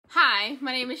Hi,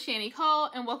 my name is Shanycole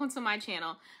and welcome to my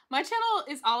channel. My channel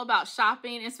is all about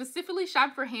shopping and specifically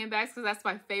shopping for handbags because that's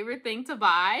my favorite thing to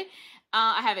buy.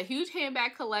 I have a huge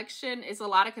handbag collection. It's a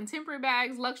lot of contemporary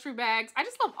bags, luxury bags. I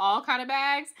just love all kind of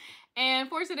bags. And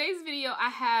for today's video, I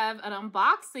have an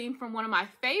unboxing from one of my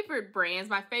favorite brands,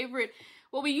 my favorite,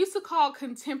 what we used to call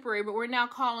contemporary, but we're now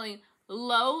calling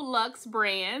low luxe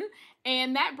brand.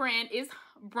 And that brand is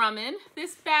Brahmin.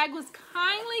 This bag was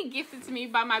kindly gifted to me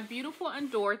by my beautiful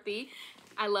Aunt Dorothy.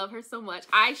 I love her so much.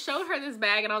 I showed her this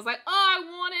bag and I was like, oh, I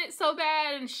want it so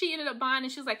bad. And she ended up buying it.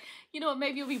 And she was like, you know what,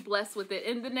 maybe you'll be blessed with it.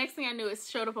 And the next thing I knew, it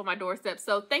showed up on my doorstep.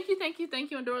 So thank you,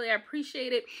 Aunt Dorothy. I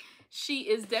appreciate it. She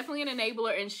is definitely an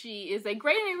enabler, and she is a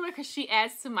great enabler because she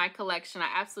adds to my collection. I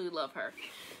absolutely love her.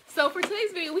 So for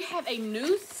today's video, we have a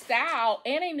new style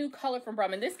and a new color from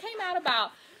Brahmin. This came out about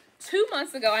 2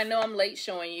 months ago. I know I'm late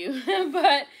showing you, but I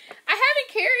haven't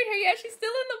carried her yet. She's still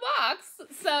in the box.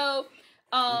 So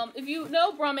if you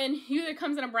know Brahmin, usually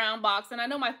comes in a brown box, and I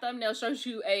know my thumbnail shows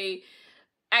you a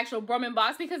actual Brahmin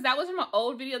box because that was from an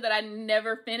old video that I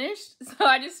never finished. So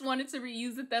I just wanted to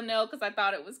reuse the thumbnail because I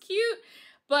thought it was cute.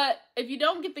 But if you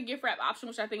don't get the gift wrap option,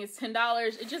 which I think is $10,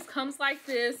 it just comes like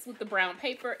this with the brown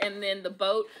paper and then the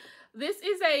boat. This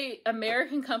is a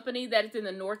American company that is in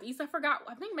the Northeast. I forgot.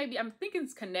 I'm thinking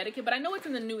it's Connecticut, but I know it's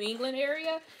in the New England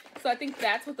area. So I think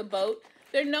that's with the boat.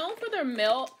 They're known for their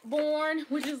Melbourne,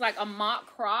 which is like a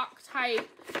mock croc type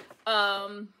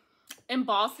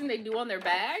embossing they do on their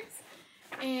bags.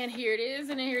 And here it is.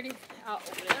 And here it is. I'll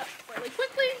open it up really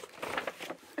quickly.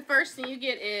 The first thing you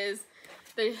get is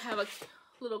they have a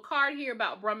little card here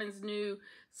about Brahmin's new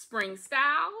spring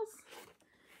styles.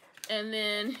 And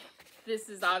then this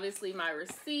is obviously my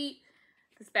receipt.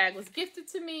 This bag was gifted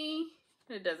to me.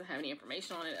 And it doesn't have any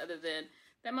information on it other than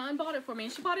that my aunt bought it for me.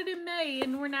 And she bought it in May,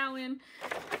 and we're now in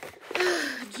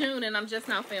June, and I'm just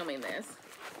now filming this.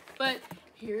 But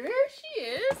here she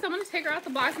is. So I'm going to take her out the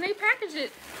box, and they package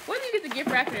it. Whether you get the gift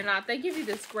wrapping or not, they give you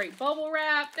this great bubble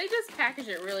wrap. They just package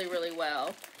it really, really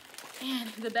well. And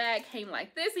the bag came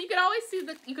like this. You can always see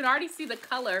you can already see the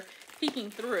color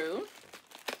peeking through.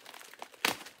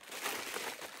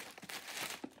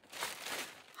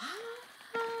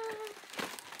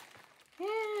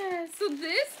 Yeah, so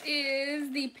this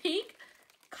is the pink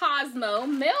Cosmo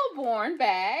Melbourne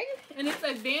bag, and it's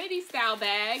a vanity style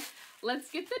bag.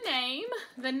 Let's get the name.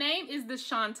 The name is the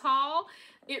Chantal.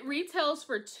 It retails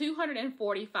for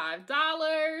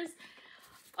 $245.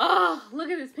 Oh,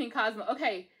 look at this pink Cosmo.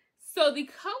 Okay. So the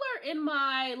color in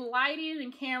my lighting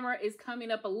and camera is coming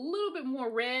up a little bit more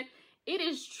red. It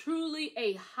is truly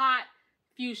a hot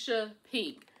fuchsia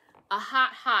pink. A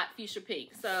hot fuchsia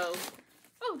pink. So,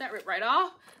 oh, that ripped right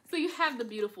off. So you have the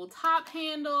beautiful top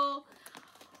handle.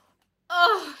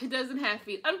 Oh, it doesn't have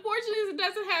feet. Unfortunately, it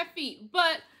doesn't have feet,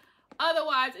 but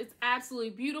otherwise it's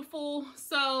absolutely beautiful.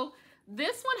 So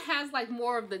this one has like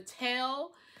more of the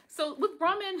tail. So with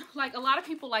Brahmin, like a lot of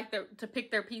people like to pick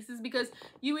their pieces because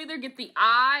you either get the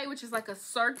eye, which is like a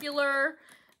circular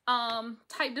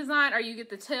type design, or you get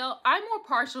the tail. I'm more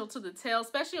partial to the tail,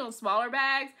 especially on smaller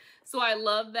bags. So I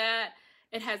love that.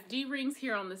 It has D-rings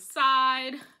here on the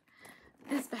side.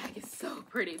 This bag is so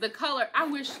pretty. The color, I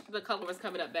wish the color was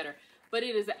coming up better, but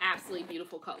it is an absolutely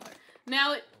beautiful color.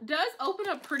 Now it does open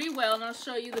up pretty well, and I'll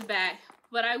show you the back,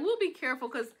 but I will be careful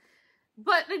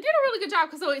but they did a really good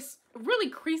job because it's really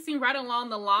creasing right along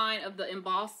the line of the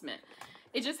embossment.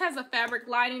 It just has a fabric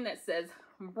lining that says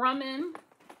Brahmin.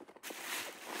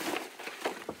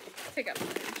 Take out the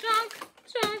junk.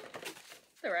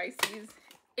 There I see.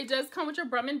 It does come with your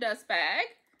Brahmin dust bag.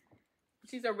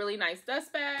 These are really nice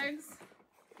dust bags.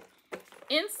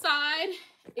 Inside,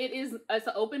 it's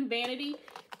an open vanity.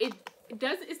 It's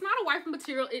not a wiping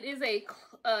material. It is a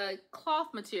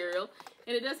cloth material,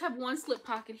 and it does have one slip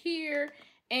pocket here.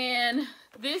 And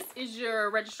this is your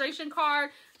registration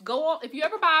card. If you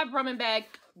ever buy a Brahmin bag,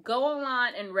 go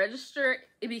online and register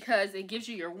because it gives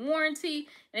you your warranty.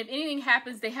 And if anything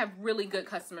happens, they have really good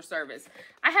customer service.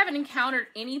 I haven't encountered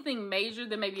anything major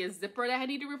than maybe a zipper that I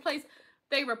need to replace.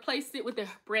 They replaced it with a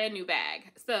brand new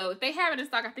bag. So if they have it in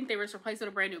stock, I think they just replace it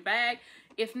with a brand new bag.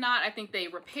 If not, I think they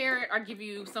repair it or give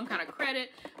you some kind of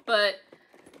credit. But,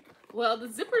 well, the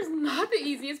zipper's not the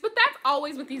easiest, but that's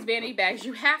always with these vanity bags.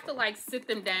 You have to like sit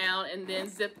them down and then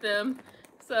zip them.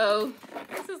 So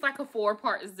this is like a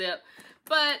 4-part zip.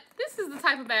 But this is the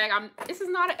type of bag, this is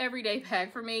not an everyday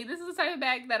bag for me. This is the type of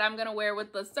bag that I'm gonna wear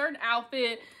with a certain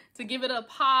outfit to give it a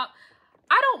pop.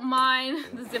 I don't mind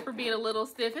the zipper being a little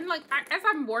stiff, and like as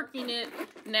I'm working it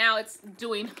now, it's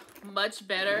doing much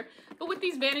better. But with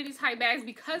these vanity type bags,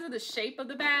 because of the shape of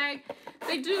the bag,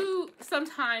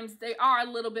 they are a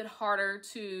little bit harder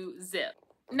to zip.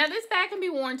 Now this bag can be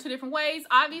worn 2 different ways.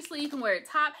 Obviously you can wear it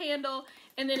top handle,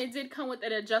 and then it did come with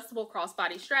an adjustable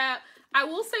crossbody strap. I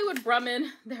will say with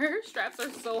Brahmin, their straps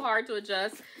are so hard to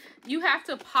adjust. You have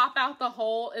to pop out the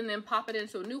hole and then pop it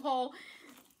into a new hole,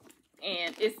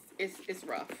 and it's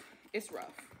rough. It's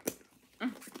rough.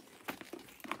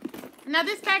 Now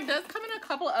this bag does come in a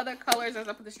couple of other colors as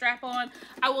I put the strap on.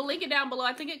 I will link it down below.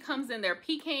 I think it comes in their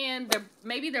pecan,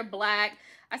 maybe they're black.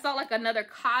 I saw like another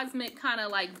cosmic kind of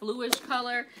like bluish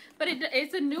color, but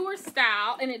it's a newer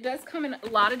style, and it does come in a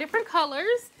lot of different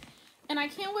colors. And I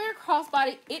can't wear a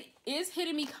crossbody. It is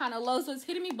hitting me kind of low, so it's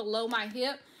hitting me below my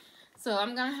hip. So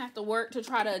I'm gonna have to work to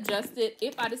try to adjust it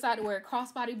if I decide to wear a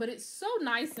crossbody, but it's so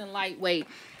nice and lightweight.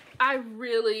 I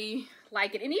really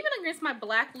like it. And even against my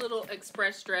black little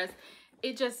express dress,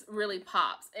 it just really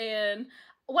pops. And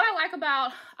what I like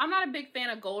about, I'm not a big fan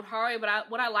of gold hardware, but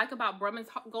what I like about Brahmin's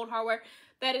gold hardware,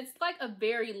 that it's like a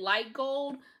very light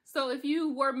gold. So if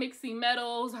you were mixing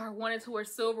metals or wanted to wear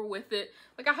silver with it,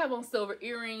 like I have on silver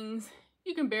earrings,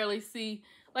 you can barely see,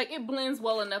 like it blends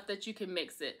well enough that you can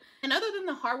mix it. And other than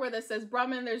the hardware that says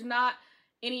Brahmin, there's not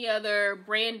any other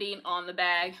branding on the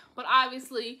bag, but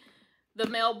obviously the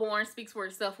Melbourne speaks for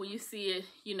itself. When you see it,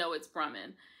 you know it's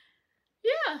Brahmin.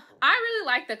 Yeah, I really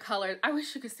like the color. I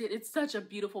wish you could see it. It's such a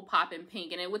beautiful pop in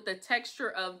pink, and with the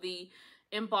texture of the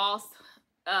embossed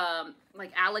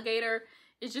like alligator,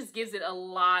 it just gives it a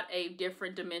lot of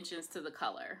different dimensions to the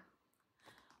color.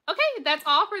 Okay, that's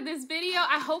all for this video.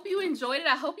 I hope you enjoyed it.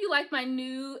 I hope you like my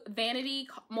new vanity,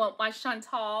 my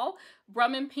Chantal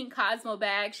Brahmin pink Cosmo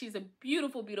bag. She's a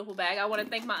beautiful, beautiful bag. I want to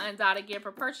thank my Aunt Dot again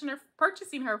for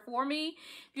purchasing her for me.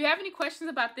 If you have any questions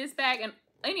about this bag and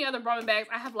any other Brahmin bags,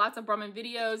 I have lots of Brahmin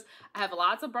videos. I have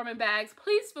lots of Brahmin bags.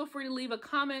 Please feel free to leave a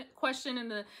comment, question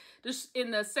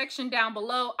in the section down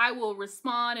below. I will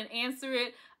respond and answer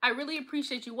it. I really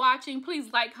appreciate you watching.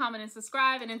 Please like, comment, and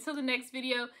subscribe. And until the next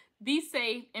video, be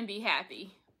safe and be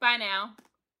happy. Bye now.